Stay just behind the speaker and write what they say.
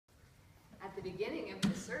the beginning of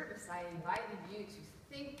the service, I invited you to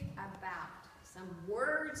think about some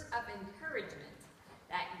words of encouragement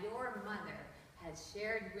that your mother has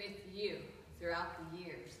shared with you throughout the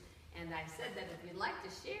years. And I said that if you'd like to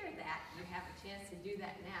share that, you have a chance to do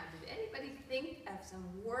that now. Did anybody think of some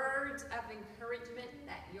words of encouragement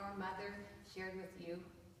that your mother shared with you?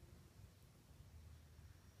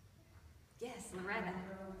 Yes, Loretta. My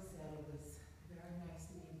mother always said it was very nice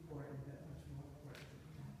to be important, but much more important to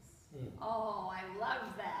be nice. Oh, I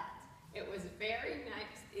love that. It was very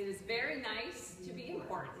nice. It is very nice to be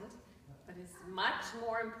important, but it's much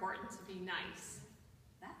more important to be nice.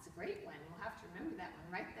 That's a great one. We'll have to remember that one.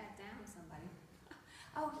 Write that down, somebody.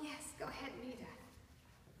 Oh, yes. Go ahead, Nita.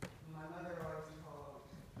 My mother always told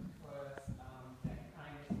us that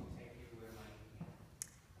kindness will take you where money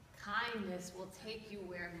can't. Kindness will take you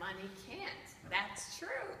where money can't. That's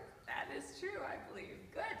true. That is true, I believe.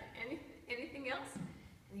 Good. Anything else?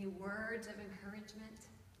 Any words of encouragement?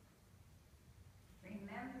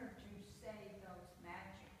 Remember to say those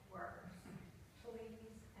magic words,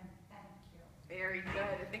 please and thank you. Very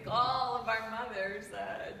good. I think all of our mothers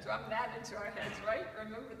drum that into our heads, right?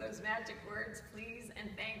 Remember those magic words, please and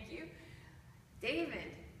thank you.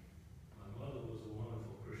 David. My mother was a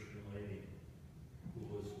wonderful Christian lady who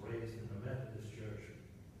was raised in the Methodist Church,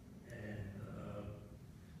 and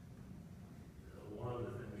one of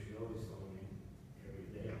the things she always told me every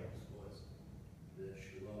day was that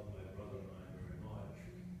she loved my brother and I very much,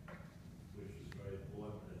 which was very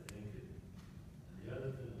important, I think. And the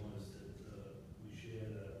other thing was that we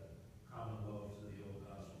shared a common love to the old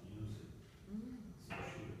gospel music. So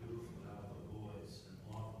she would do for our boys, and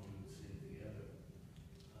often we would sing together.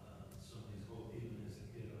 Some of these old, even as a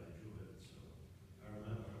kid, I enjoyed it. So I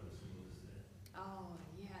remember her as well as that. Oh,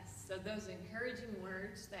 yes. So those encouraging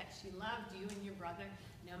words that she loved you and your brother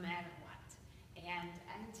no matter what. And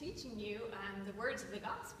teaching you the words of the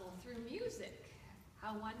gospel through music.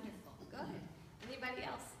 How wonderful. Good. Anybody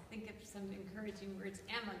else think of some encouraging words?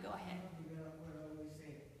 Emma, go ahead. You know what I always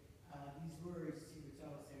say, these words she would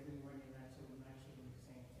tell us every morning, and I told my children the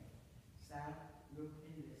same thing. Stop, look,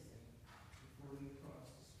 and listen before you cross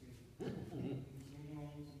the street. Use your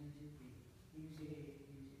hands, use your feet, use your head,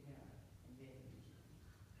 use your heart, and then use your feet.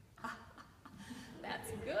 That's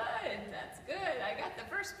good. That's good. I got the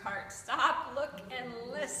first part. Stop, look, and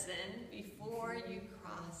listen before you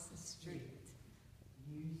cross the street.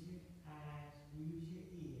 Use your eyes, use your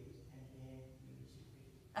ears, and then use your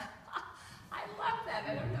feet. I love that.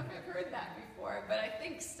 I don't know if I've heard that before, but I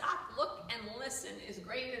think stop, look, and listen is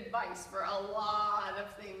great advice for a lot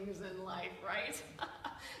of things in life, right?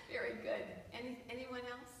 Very good. Anyone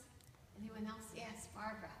else? Anyone else? Yes,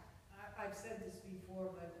 Barbara. I've said this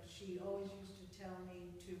before, but she always used to tell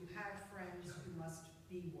me to have friends who must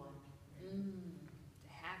be one. To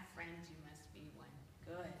have friends, you must be one.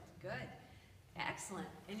 Good, good. Excellent.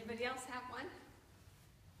 Anybody else have one?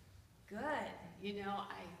 Good. You know,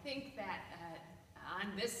 I think that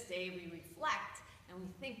on this day we reflect and we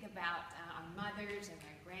think about our mothers and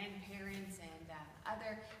our grandparents and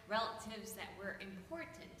other relatives that were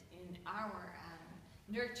important in our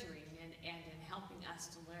nurturing and in helping us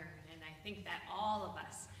to learn. And I think that all of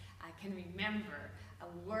us can remember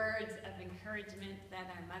words of encouragement that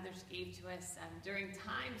our mothers gave to us during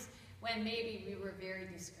times when maybe we were very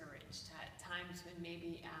discouraged, times when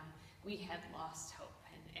maybe we had lost hope.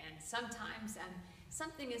 And sometimes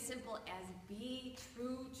something as simple as be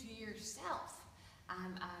true to yourself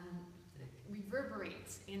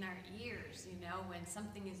reverberates in our ears, you know, when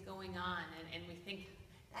something is going on and we think,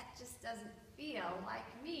 that just doesn't feel like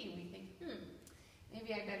me. We think,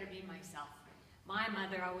 maybe I better be myself. My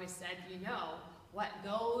mother always said, you know, what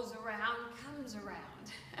goes around comes around.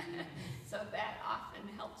 So that often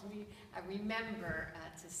helped me remember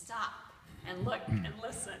to stop and look and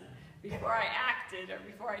listen before I acted or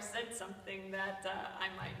before I said something that I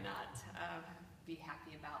might not be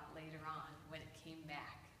happy about later on when it came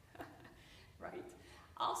back. Right?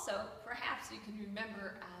 Also, perhaps you can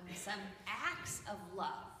remember some acts of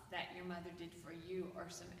love that your mother did for you or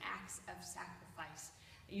some acts of sacrifice.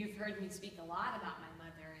 You've heard me speak a lot about my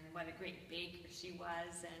mother and what a great baker she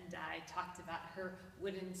was, and I talked about her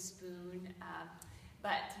wooden spoon.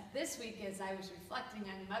 But this week, as I was reflecting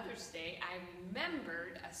on Mother's Day, I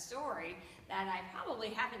remembered a story that I probably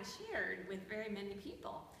haven't shared with very many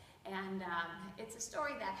people. And it's a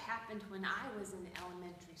story that happened when I was in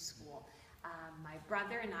elementary school. My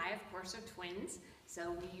brother and I, of course, are twins,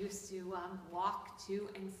 so we used to walk to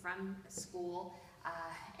and from school,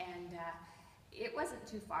 and it wasn't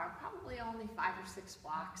too far, probably only 5 or 6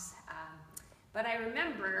 blocks. But I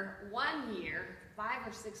remember one year, 5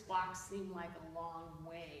 or 6 blocks seemed like a long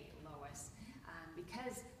way, Lois.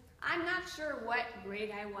 I'm not sure what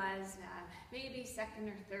grade I was, maybe second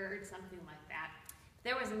or third, something like that.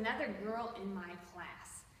 There was another girl in my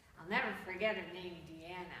class. I'll never forget her name,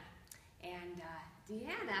 Deanna. And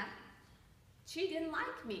Deanna, she didn't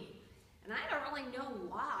like me. And I don't really know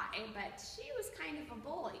why, but she was kind of a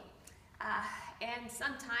bully. And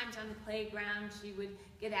sometimes on the playground, she would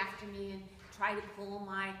get after me and try to pull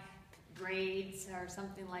my braids or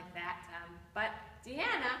something like that. But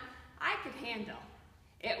Deanna, I could handle.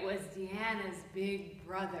 It was Deanna's big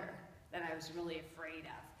brother that I was really afraid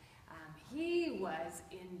of. He was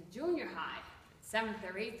in the junior high, 7th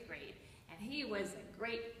or 8th grade, and he was a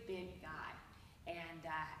great big guy. And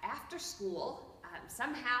after school,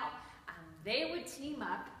 somehow they would team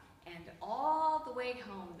up, and all the way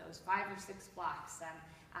home, those 5 or 6 blocks,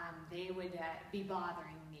 they would be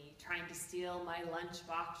bothering me, trying to steal my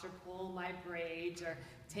lunchbox or pull my braids or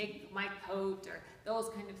take my coat or those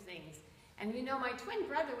kind of things. And you know, my twin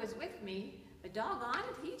brother was with me, but doggone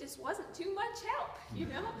it, he just wasn't too much help, you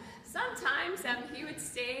know. Sometimes he would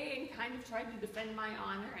stay and kind of try to defend my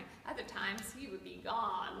honor, and other times he would be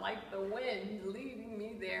gone like the wind, leaving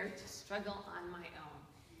me there to struggle on my own.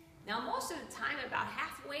 Now, most of the time, about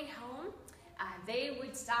halfway home, they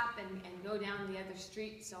would stop and go down the other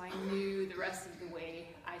street, so I knew the rest of the way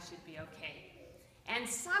I should be okay. And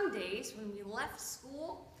some days, when we left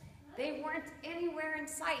school, they weren't anywhere in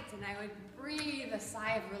sight, and I would breathe a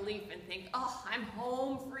sigh of relief and think, oh, I'm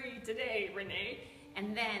home free today, Renee.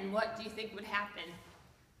 And then what do you think would happen?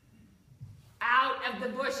 Out of the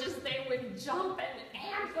bushes, they would jump and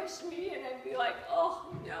ambush me, and I'd be like,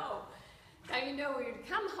 oh, no. Now, you know, we would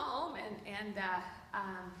come home, and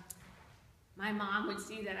my mom would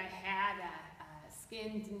see that I had a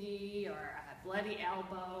skinned knee or a bloody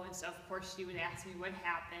elbow, and so of course she would ask me what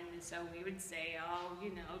happened, and so we would say, oh, you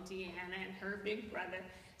know, Deanna and her big brother.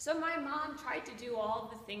 So my mom tried to do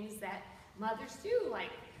all the things that mothers do,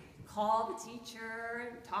 like call the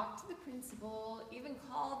teacher, talk to the principal, even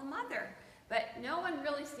call the mother. But no one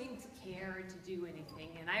really seemed to care or to do anything.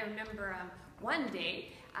 And I remember one day,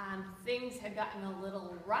 things had gotten a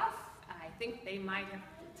little rough. I think they might have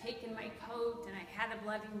taken my coat, and I had a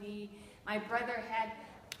bloody knee. My brother had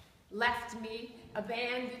left me,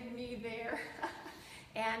 abandoned me there.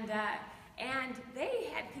 and they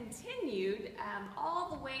had continued all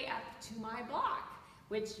the way up to my block,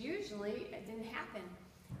 which usually it didn't happen.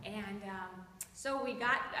 And so we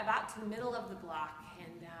got about to the middle of the block,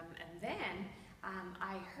 and then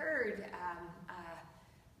I heard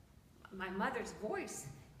my mother's voice,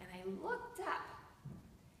 and I looked up,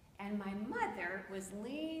 and my mother was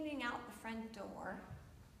leaning out the front door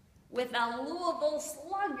with a Louisville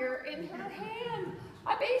Slugger in her hand,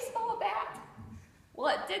 a baseball bat.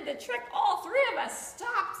 Well, it did the trick. All 3 of us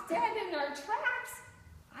stopped dead in our tracks.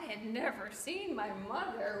 I had never seen my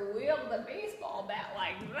mother wield a baseball bat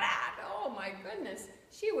like that. Oh my goodness.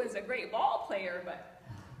 She was a great ball player, but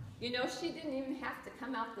you know, she didn't even have to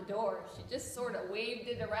come out the door. She just sort of waved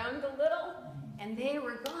it around a little, and they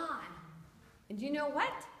were gone. And you know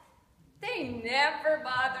what? They never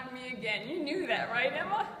bothered me again. You knew that, right,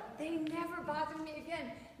 Emma? They never bothered me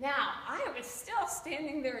again. Now, I was still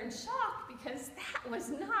standing there in shock because that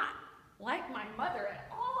was not like my mother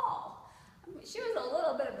at all. I mean, she was a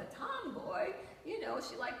little bit of a tomboy. You know,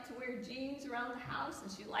 she liked to wear jeans around the house,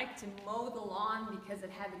 and she liked to mow the lawn because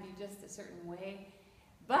it had to be just a certain way.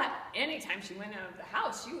 But anytime she went out of the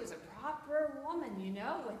house, she was a proper woman, you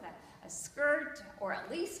know, with a skirt or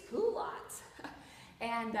at least culottes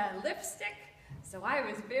and lipstick. So I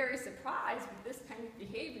was very surprised with this kind of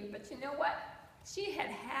behavior. But you know what? She had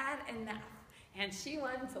had enough, and she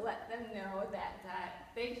wanted to let them know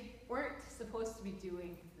that they weren't supposed to be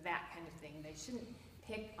doing that kind of thing. They shouldn't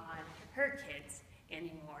pick on her kids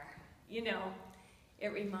anymore. You know, it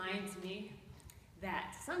reminds me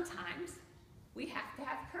that sometimes we have to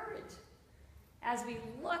have courage. As we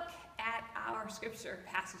look at our scripture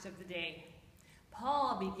passage of the day,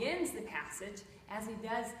 Paul begins the passage, as he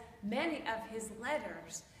does many of his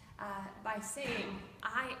letters, by saying,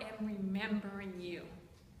 I am remembering you.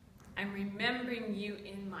 I'm remembering you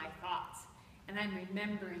in my thoughts, and I'm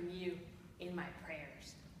remembering you in my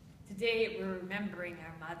prayers. Today we're remembering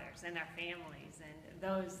our mothers and our families and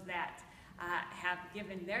those that have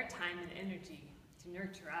given their time and energy to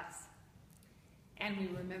nurture us. And we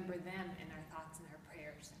remember them in our thoughts and our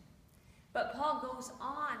prayers. But Paul goes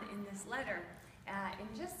on in this letter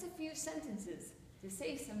in just a few sentences to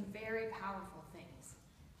say some very powerful things.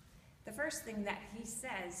 The first thing that he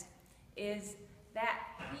says is that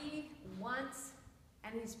he wants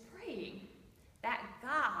and is praying that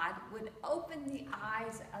God would open the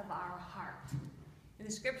eyes of our heart. In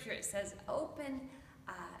the scripture it says, open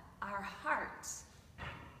our hearts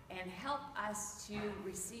and help us to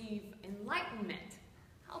receive enlightenment,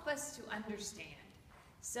 help us to understand.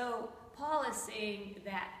 So Paul is saying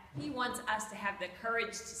that he wants us to have the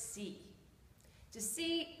courage to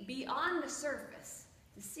see beyond the surface,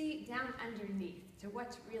 to see down underneath to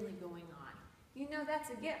what's really going on. You know, that's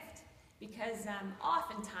a gift, because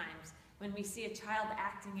oftentimes when we see a child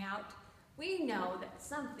acting out, we know that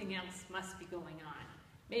something else must be going on.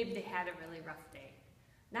 Maybe they had a really rough day.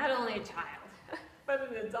 Not only a child, but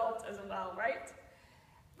an adult as well, right?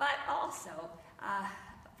 But also,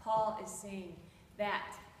 Paul is saying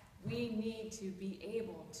that we need to be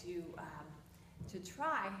able to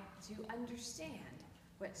try to understand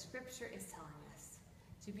what Scripture is telling us,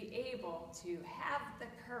 to be able to have the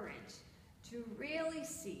courage to really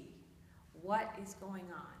see what is going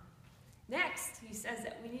on. Next, he says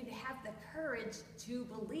that we need to have the courage to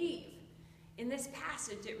believe. In this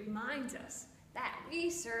passage, it reminds us that we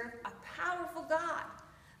serve a powerful God,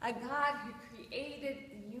 a God who created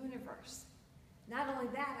the universe. Not only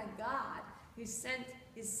that, a God who sent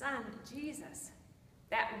his Son, Jesus,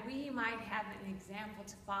 that we might have an example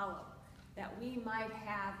to follow, that we might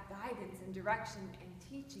have guidance and direction and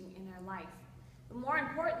teaching in our life. But more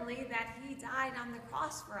importantly, that he died on the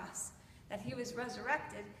cross for us, that he was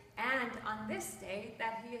resurrected, and on this day,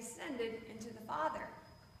 that he ascended into the Father.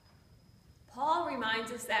 Paul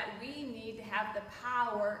reminds us that we need to have the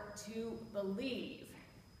power to believe.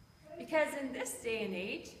 Because in this day and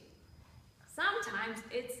age, sometimes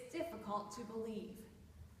it's difficult to believe.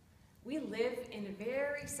 We live in a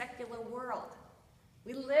very secular world.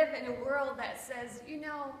 We live in a world that says, you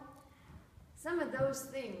know, some of those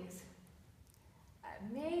things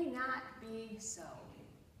may not be so.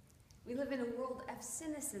 We live in a world of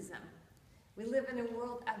cynicism. We live in a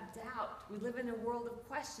world of doubt. We live in a world of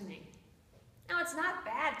questioning. Now, it's not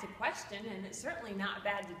bad to question, and it's certainly not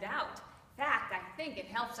bad to doubt. In fact, I think it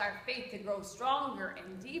helps our faith to grow stronger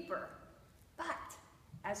and deeper. But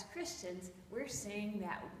as Christians, we're saying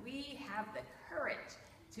that we have the courage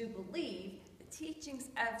to believe the teachings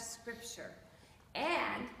of Scripture.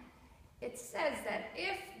 And it says that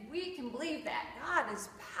if we can believe that God is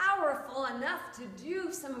powerful enough to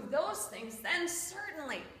do some of those things, then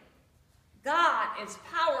certainly God is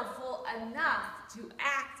powerful enough to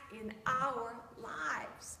act in our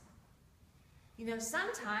lives. You know,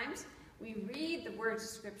 sometimes we read the words of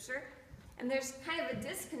Scripture and there's kind of a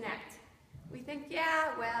disconnect. We think, yeah,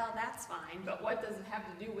 well, that's fine, but what does it have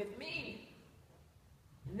to do with me?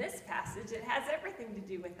 In this passage, it has everything to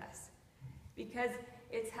do with us, because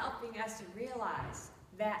it's helping us to realize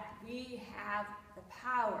that we have the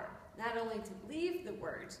power not only to believe the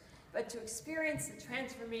words, but to experience the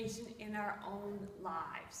transformation in our own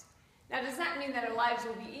lives. Now, does that mean that our lives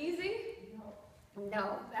will be easy?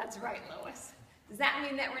 No, that's right, Lois. Does that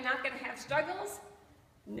mean that we're not going to have struggles?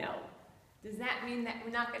 No. Does that mean that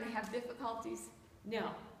we're not going to have difficulties? No.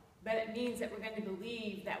 But it means that we're going to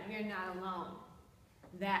believe that we're not alone,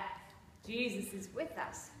 that Jesus is with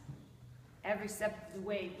us every step of the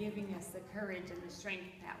way, giving us the courage and the strength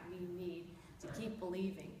that we need to keep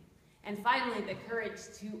believing. And finally, the courage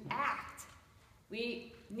to act.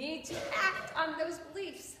 We need to act on those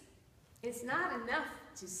beliefs. It's not enough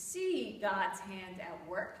to see God's hand at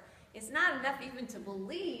work. It's not enough even to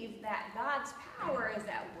believe that God's power is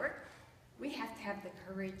at work. We have to have the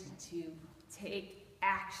courage to take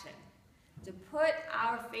action, to put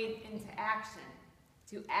our faith into action,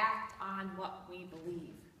 to act on what we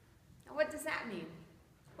believe. Now, what does that mean?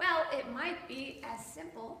 Well, it might be as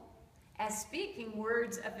simple as speaking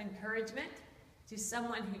words of encouragement to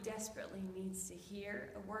someone who desperately needs to hear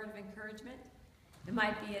a word of encouragement. It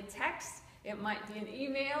might be a text, it might be an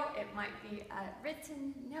email, it might be a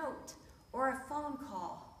written note, or a phone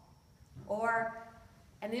call, or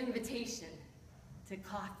an invitation to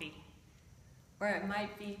coffee, or it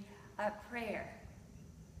might be a prayer,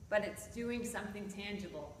 but it's doing something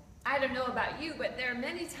tangible. I don't know about you, but there are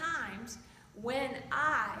many times when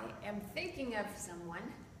I am thinking of someone,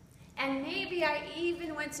 and maybe I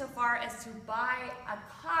even went so far as to buy a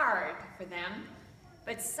card for them,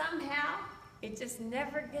 but somehow it just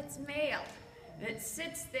never gets mailed. And it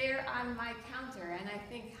sits there on my counter, and I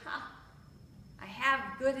think, I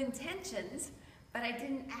have good intentions, but I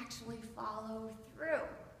didn't actually follow through.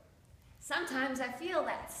 Sometimes I feel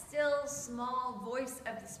that still small voice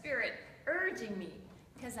of the Spirit urging me,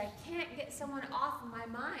 because I can't get someone off of my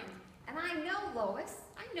mind. And I know, Lois,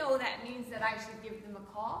 I know that means that I should give them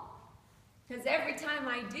a call. Because every time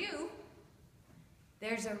I do,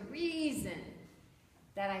 there's a reason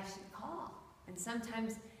that I should call. And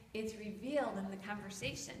sometimes it's revealed in the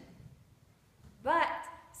conversation. But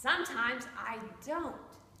sometimes I don't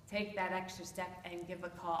take that extra step and give a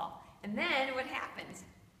call. And then what happens?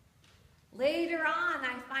 Later on,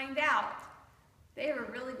 I find out they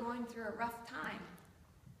were really going through a rough time.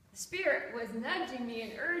 The Spirit was nudging me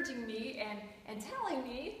and urging me and telling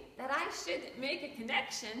me that I should make a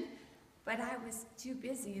connection, but I was too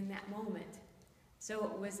busy in that moment. So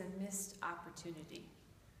it was a missed opportunity.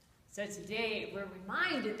 So today we're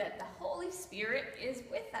reminded that the Holy Spirit is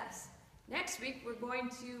with us. Next week we're going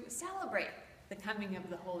to celebrate the coming of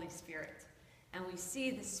the Holy Spirit. And we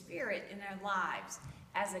see the Spirit in our lives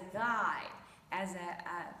as a guide, as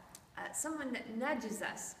someone that nudges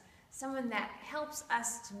us, someone that helps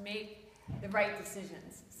us to make the right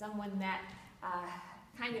decisions, someone that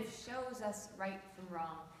kind of shows us right from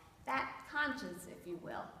wrong. That conscience, if you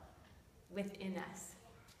will, within us,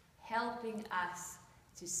 helping us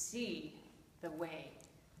to see the way.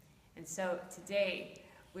 And so today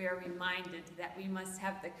we are reminded that we must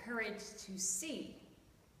have the courage to see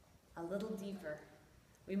a little deeper.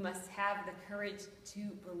 We must have the courage to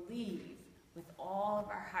believe with all of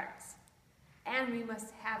our hearts. And we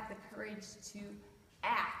must have the courage to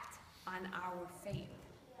act on our faith.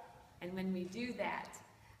 And when we do that,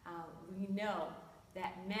 we know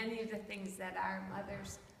that many of the things that our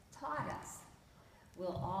mothers taught us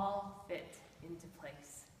will all fit into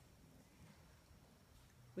place.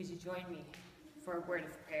 Would you join me for a word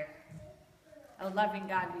of prayer? Oh, loving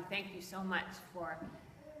God, we thank you so much for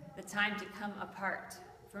the time to come apart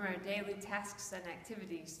from our daily tasks and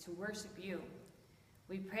activities to worship you.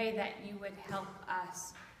 We pray that you would help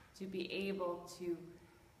us to be able to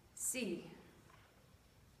see.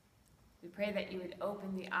 We pray that you would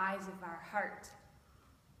open the eyes of our heart.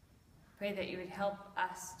 Pray that you would help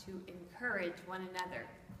us to encourage one another.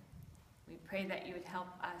 We pray that you would help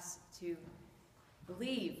us to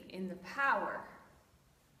believe in the power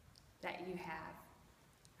that you have.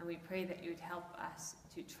 And we pray that you would help us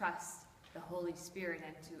to trust the Holy Spirit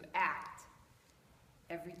and to act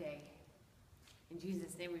every day. In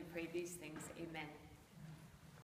Jesus' name we pray these things. Amen.